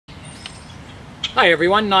Hi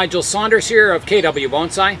everyone, Nigel Saunders here of KW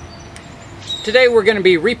Bonsai. Today we're going to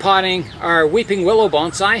be repotting our weeping willow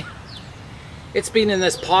bonsai. It's been in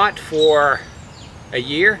this pot for a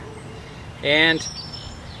year and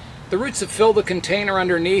the roots have filled the container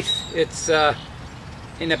underneath. It's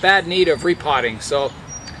in a bad need of repotting, so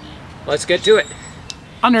let's get to it.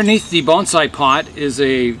 Underneath the bonsai pot is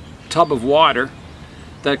a tub of water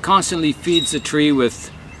that constantly feeds the tree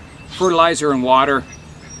with fertilizer and water.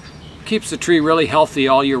 Keeps the tree really healthy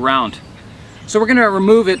all year round. So we're going to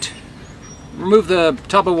remove the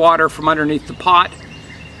tub of water from underneath the pot,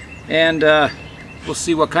 and we'll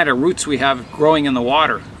see what kind of roots we have growing in the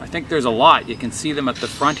water. I think there's a lot. You can see them at the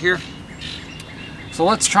front here. So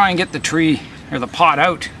let's try and get the tree or the pot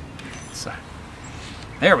out.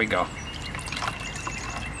 There we go.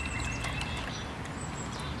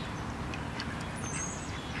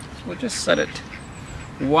 We'll just set it.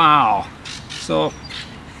 Wow. So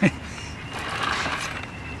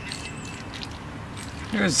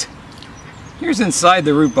here's inside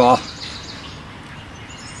the root ball.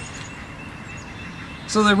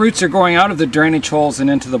 So the roots are going out of the drainage holes and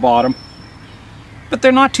into the bottom, but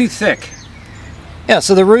they're not too thick. Yeah,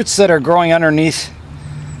 so the roots that are growing underneath,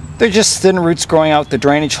 they're just thin roots growing out the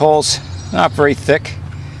drainage holes, not very thick.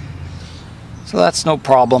 So that's no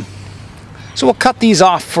problem. So we'll cut these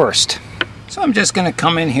off first. So I'm just going to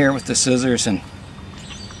come in here with the scissors and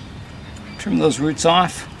trim those roots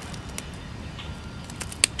off.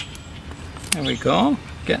 There we go,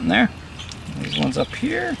 getting there. These ones up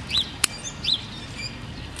here.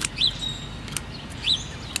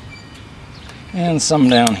 And some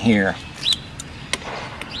down here.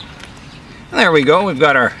 And there we go, we've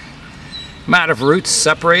got our mat of roots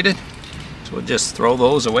separated. So we'll just throw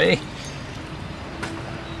those away.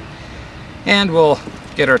 And we'll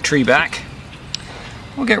get our tree back.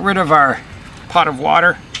 We'll get rid of our pot of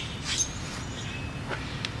water.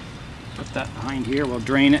 Put that behind here, we'll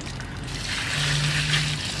drain it.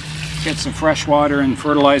 Get some fresh water and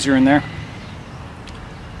fertilizer in there.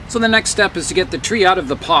 So the next step is to get the tree out of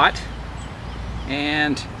the pot.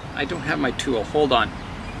 And I don't have my tool. Hold on.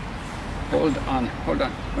 Hold on. Hold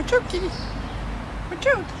on. Watch out, kitty. Watch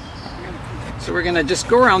out. So we're going to just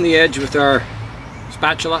go around the edge with our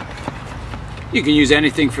spatula. You can use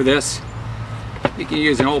anything for this. You can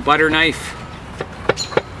use an old butter knife.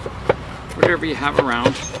 Whatever you have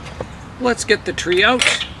around. Let's get the tree out.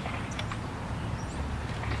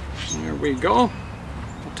 There we go.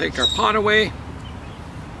 We'll take our pot away.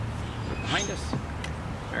 Behind us.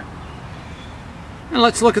 There. And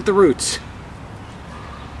let's look at the roots.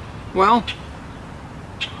 Well,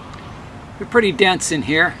 they're pretty dense in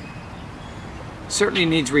here. Certainly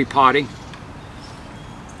needs repotting.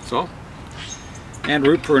 So, and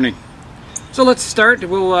root pruning. So let's start.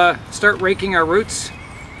 We'll start raking our roots.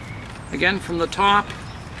 Again from the top.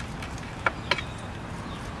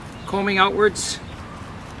 Combing outwards.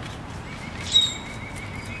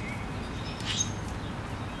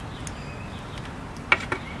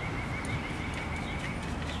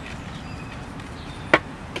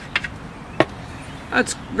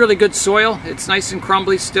 That's really good soil. It's nice and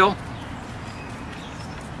crumbly still.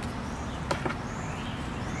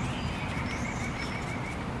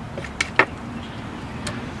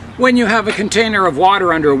 When you have a container of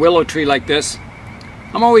water under a willow tree like this,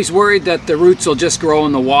 I'm always worried that the roots will just grow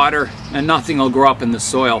in the water and nothing will grow up in the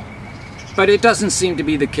soil. But it doesn't seem to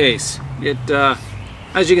be the case.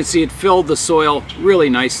 As you can see, it filled the soil really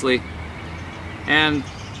nicely. And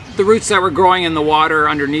the roots that were growing in the water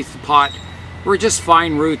underneath the pot were just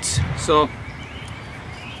fine roots. So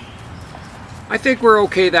I think we're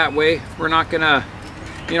okay that way. We're not gonna,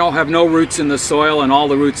 have no roots in the soil and all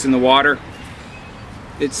the roots in the water.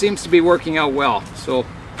 It seems to be working out well. So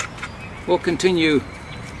we'll continue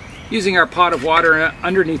using our pot of water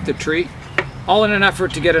underneath the tree, all in an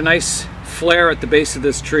effort to get a nice flare at the base of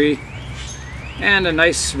this tree and a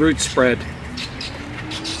nice root spread.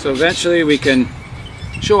 So eventually we can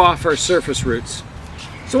show off our surface roots.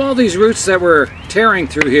 So all these roots that we're tearing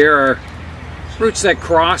through here are roots that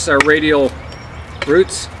cross our radial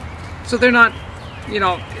roots. So they're not,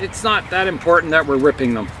 it's not that important that we're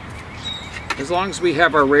ripping them. As long as we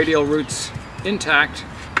have our radial roots intact,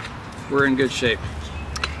 we're in good shape.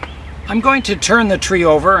 I'm going to turn the tree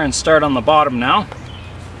over and start on the bottom now.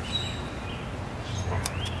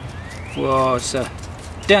 Whoa, it's a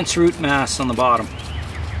dense root mass on the bottom.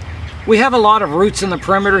 We have a lot of roots in the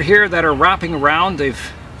perimeter here that are wrapping around. They've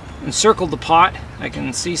encircled the pot. I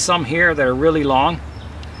can see some here that are really long.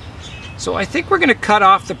 So I think we're going to cut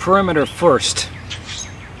off the perimeter first.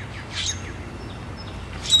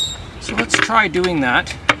 So let's try doing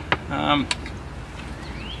that.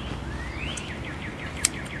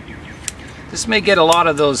 This may get a lot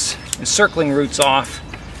of those encircling roots off,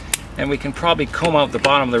 and we can probably comb out the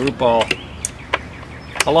bottom of the root ball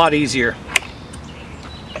a lot easier.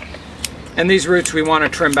 And these roots we want to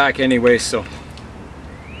trim back anyway, so.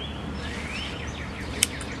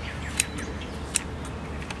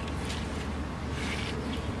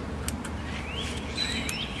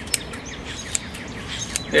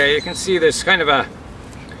 Yeah, you can see there's kind of a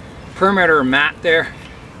perimeter mat there.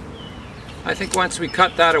 I think once we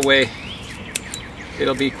cut that away,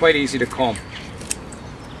 it'll be quite easy to comb.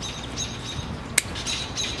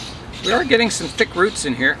 We are getting some thick roots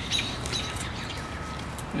in here.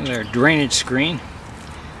 And our drainage screen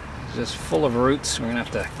is just full of roots. We're going to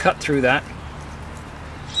have to cut through that.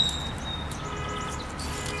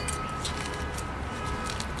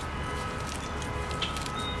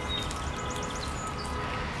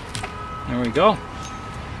 There we go.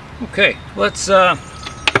 Okay, let's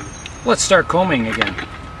start combing again.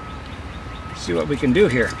 See what we can do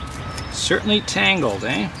here. Certainly tangled,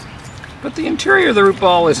 eh? But the interior of the root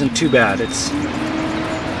ball isn't too bad. It's,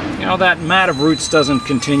 you know, that mat of roots doesn't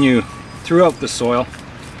continue throughout the soil,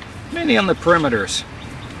 mainly on the perimeters.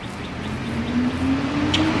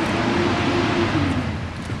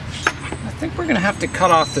 I think we're going to have to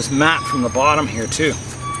cut off this mat from the bottom here too.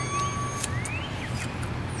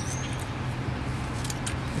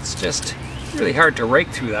 It's just really hard to rake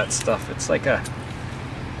through that stuff. It's like a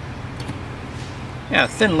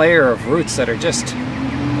thin layer of roots that are just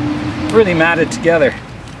really matted together.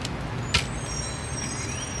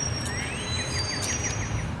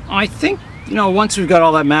 I think, you know, once we've got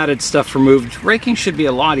all that matted stuff removed, raking should be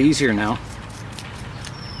a lot easier now.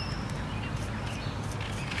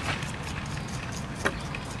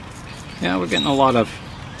 Yeah, we're getting a lot of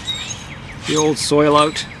the old soil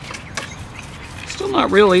out. Still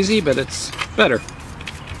not real easy, but it's better.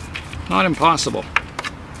 Not impossible.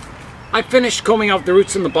 I finished combing out the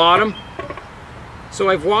roots in the bottom. So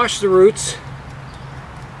I've washed the roots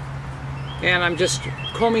and I'm just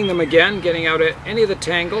combing them again, getting out any of the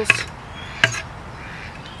tangles.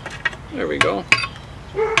 There we go.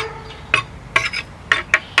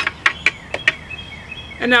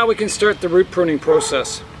 And now we can start the root pruning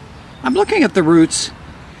process. I'm looking at the roots.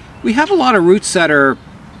 We have a lot of roots that are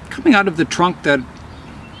coming out of the trunk that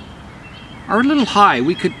are a little high.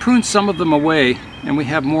 We could prune some of them away and we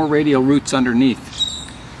have more radial roots underneath.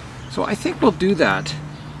 So I think we'll do that.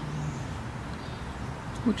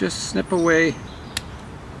 We'll just snip away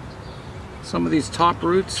some of these top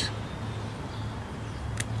roots.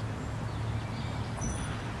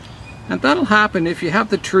 And that'll happen if you have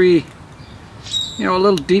the tree, you know, a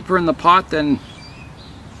little deeper in the pot than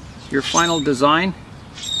your final design.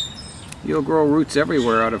 You'll grow roots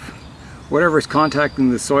everywhere out of whatever is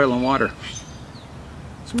contacting the soil and water.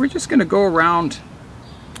 So we're just going to go around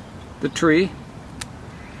the tree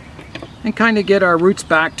and kind of get our roots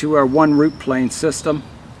back to our one root plane system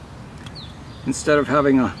instead of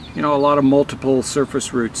having a lot of multiple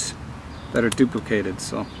surface roots that are duplicated.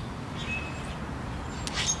 So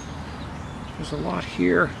there's a lot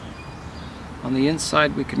here on the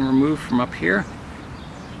inside we can remove from up here.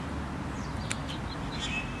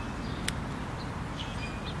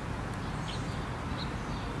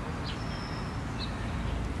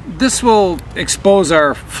 This will expose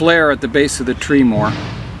our flare at the base of the tree more,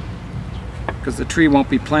 because the tree won't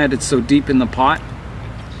be planted so deep in the pot,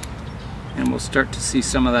 and we'll start to see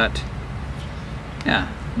some of that,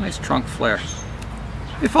 nice trunk flare.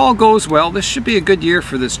 If all goes well, this should be a good year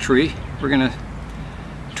for this tree. We're going to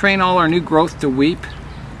train all our new growth to weep.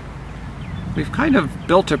 We've kind of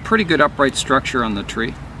built a pretty good upright structure on the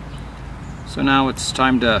tree, so now it's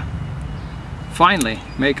time to finally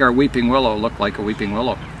make our weeping willow look like a weeping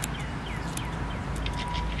willow.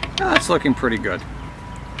 That's looking pretty good.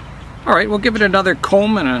 Alright, we'll give it another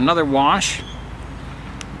comb and another wash.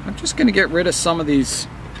 I'm just going to get rid of some of these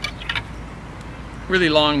really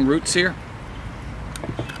long roots here.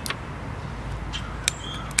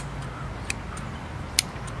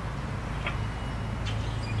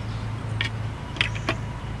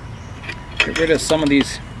 Get rid of some of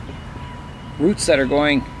these roots that are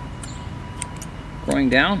growing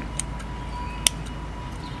down.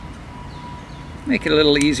 Make it a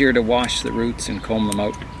little easier to wash the roots and comb them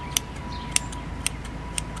out.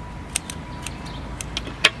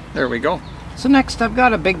 There we go. So next I've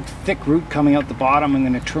got a big thick root coming out the bottom. I'm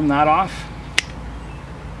going to trim that off.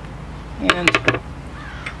 And I'm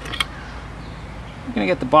going to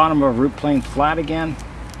get the bottom of our root plane flat again.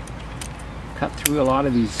 Cut through a lot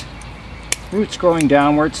of these roots growing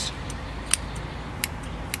downwards.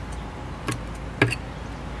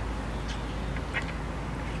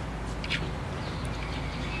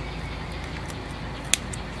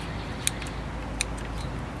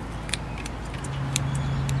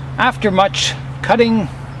 after much cutting,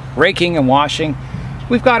 raking, and washing,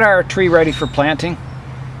 we've got our tree ready for planting.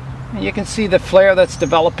 And you can see the flare that's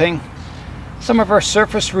developing. Some of our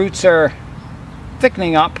surface roots are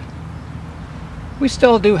thickening up. We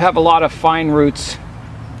still do have a lot of fine roots.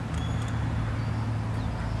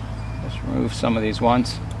 Just remove some of these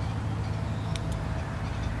ones.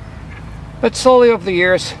 But slowly over the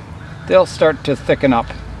years, they'll start to thicken up.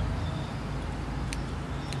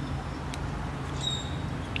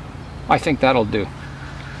 I think that'll do.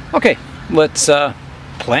 Okay, let's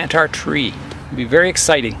plant our tree. It'll be very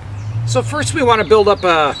exciting. So first we want to build up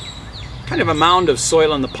a kind of a mound of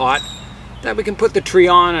soil in the pot that we can put the tree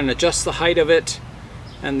on and adjust the height of it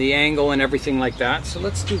and the angle and everything like that. So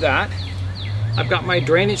let's do that. I've got my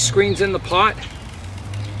drainage screens in the pot.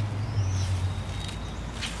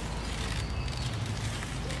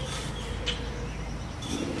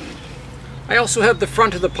 I also have the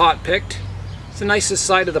front of the pot picked. It's the nicest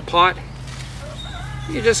side of the pot.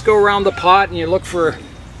 You just go around the pot and you look for,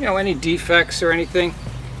 any defects or anything.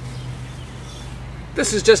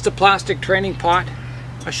 This is just a plastic training pot.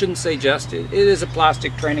 I shouldn't say just, it is a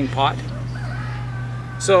plastic training pot.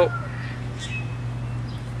 So,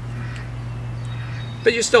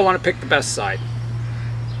 but you still want to pick the best side.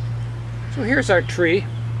 So here's our tree.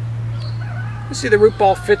 You see the root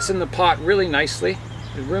ball fits in the pot really nicely.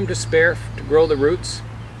 There's room to spare to grow the roots.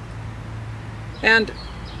 And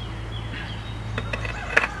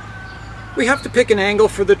we have to pick an angle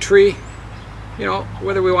for the tree,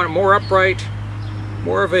 whether we want it more upright,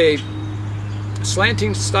 more of a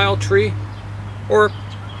slanting style tree, or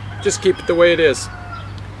just keep it the way it is.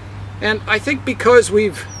 And I think because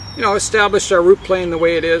we've established our root plane the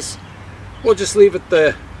way it is, we'll just leave it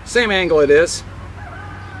the same angle it is.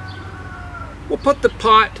 We'll put the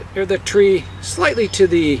pot or the tree slightly to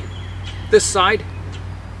this side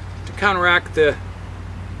to counteract the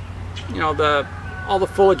all the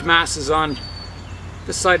foliage masses on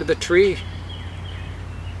this side of the tree.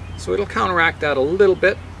 So it'll counteract that a little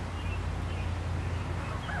bit.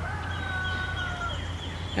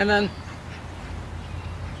 And then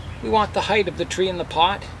we want the height of the tree in the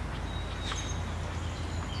pot,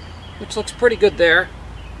 which looks pretty good there.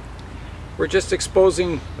 We're just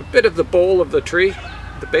exposing a bit of the bowl of the tree,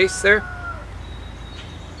 the base there.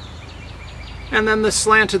 And then the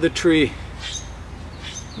slant of the tree.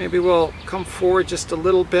 Maybe we'll come forward just a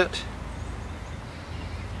little bit.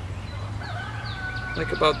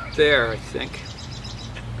 Like about there, I think.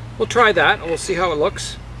 We'll try that and we'll see how it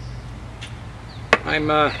looks.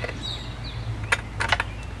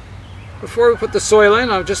 Before we put the soil in,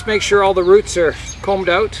 I'll just make sure all the roots are combed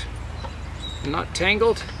out and not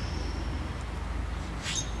tangled.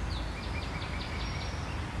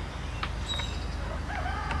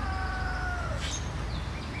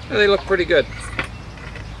 Yeah, they look pretty good.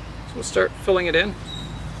 So we'll start filling it in.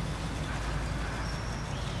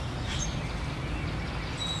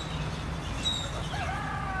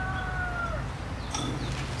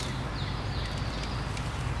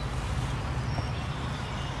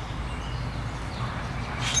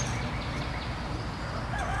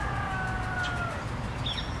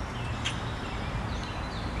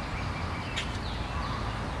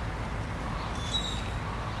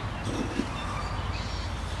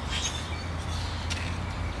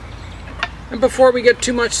 And before we get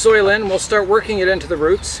too much soil in, we'll start working it into the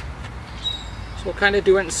roots. So we'll kind of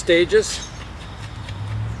do it in stages.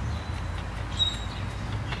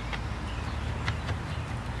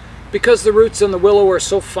 Because the roots in the willow are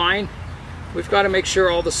so fine, we've got to make sure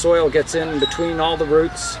all the soil gets in between all the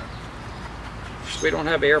roots, so we don't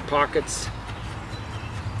have air pockets,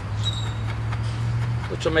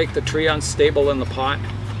 which will make the tree unstable in the pot.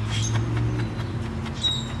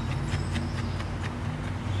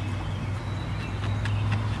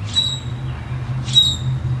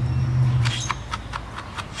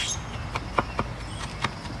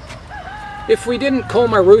 If we didn't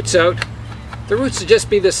comb our roots out, the roots would just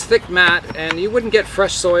be this thick mat and you wouldn't get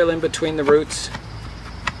fresh soil in between the roots.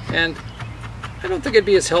 And I don't think it'd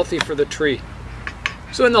be as healthy for the tree.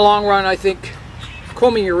 So in the long run, I think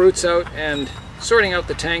combing your roots out and sorting out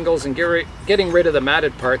the tangles and getting rid of the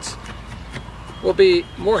matted parts will be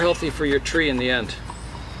more healthy for your tree in the end.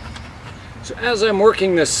 So as I'm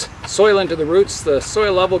working this soil into the roots, the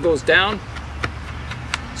soil level goes down,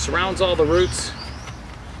 surrounds all the roots.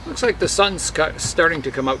 Looks like the sun's starting to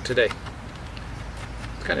come out today.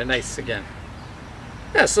 It's kind of nice again.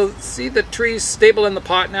 Yeah, so see the tree's stable in the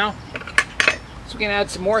pot now. So we can add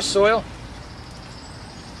some more soil.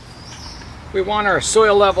 We want our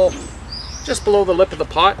soil level just below the lip of the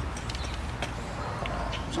pot.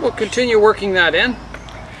 So we'll continue working that in.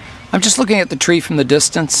 I'm just looking at the tree from the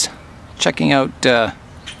distance, checking out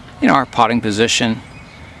you know, our potting position.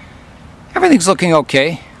 Everything's looking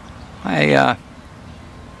okay. Yeah,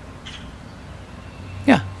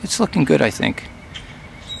 it's looking good, I think.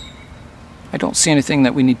 I don't see anything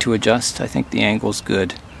that we need to adjust. I think the angle's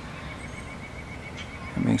good.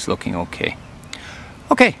 Everything's looking okay.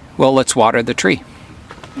 Okay, well, let's water the tree.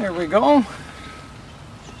 There we go.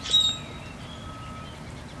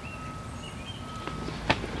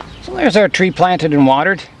 So there's our tree planted and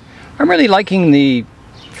watered. I'm really liking the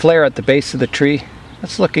flare at the base of the tree.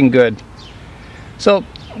 That's looking good. So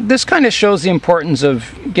this kind of shows the importance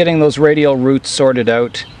of getting those radial roots sorted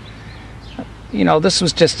out. You know, this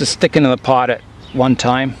was just a stick into the pot at one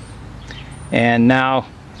time, and now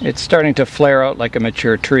it's starting to flare out like a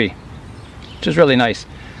mature tree, which is really nice.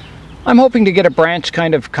 I'm hoping to get a branch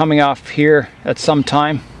kind of coming off here at some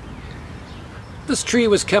time. This tree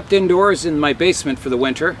was kept indoors in my basement for the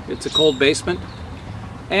winter. It's a cold basement,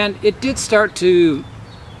 and it did start to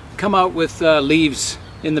come out with leaves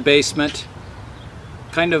in the basement,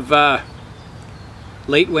 kind of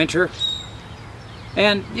late winter.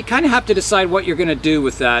 And you kind of have to decide what you're going to do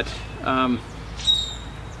with that.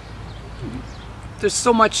 There's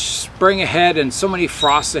so much spring ahead and so many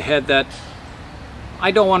frosts ahead that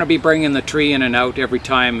I don't want to be bringing the tree in and out every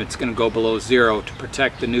time it's going to go below zero to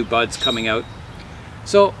protect the new buds coming out.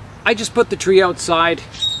 So I just put the tree outside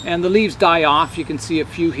and the leaves die off. You can see a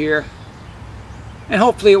few here. And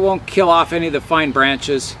hopefully it won't kill off any of the fine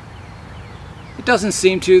branches. It doesn't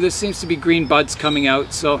seem to. There seems to be green buds coming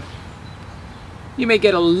out, so you may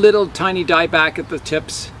get a little tiny dieback at the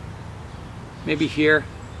tips, maybe here,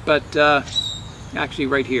 but actually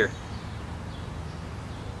right here.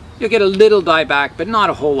 You'll get a little dieback, but not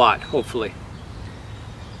a whole lot, hopefully.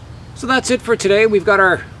 So that's it for today. We've got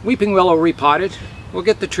our weeping willow repotted. We'll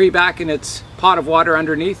get the tree back in its pot of water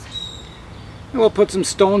underneath. And we'll put some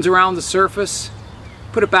stones around the surface,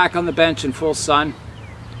 put it back on the bench in full sun,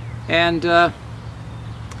 and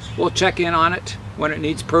we'll check in on it when it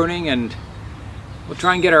needs pruning, and we'll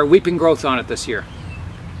try and get our weeping growth on it this year.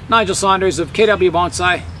 Nigel Saunders of KW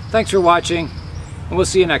Bonsai, thanks for watching, and we'll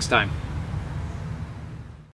see you next time.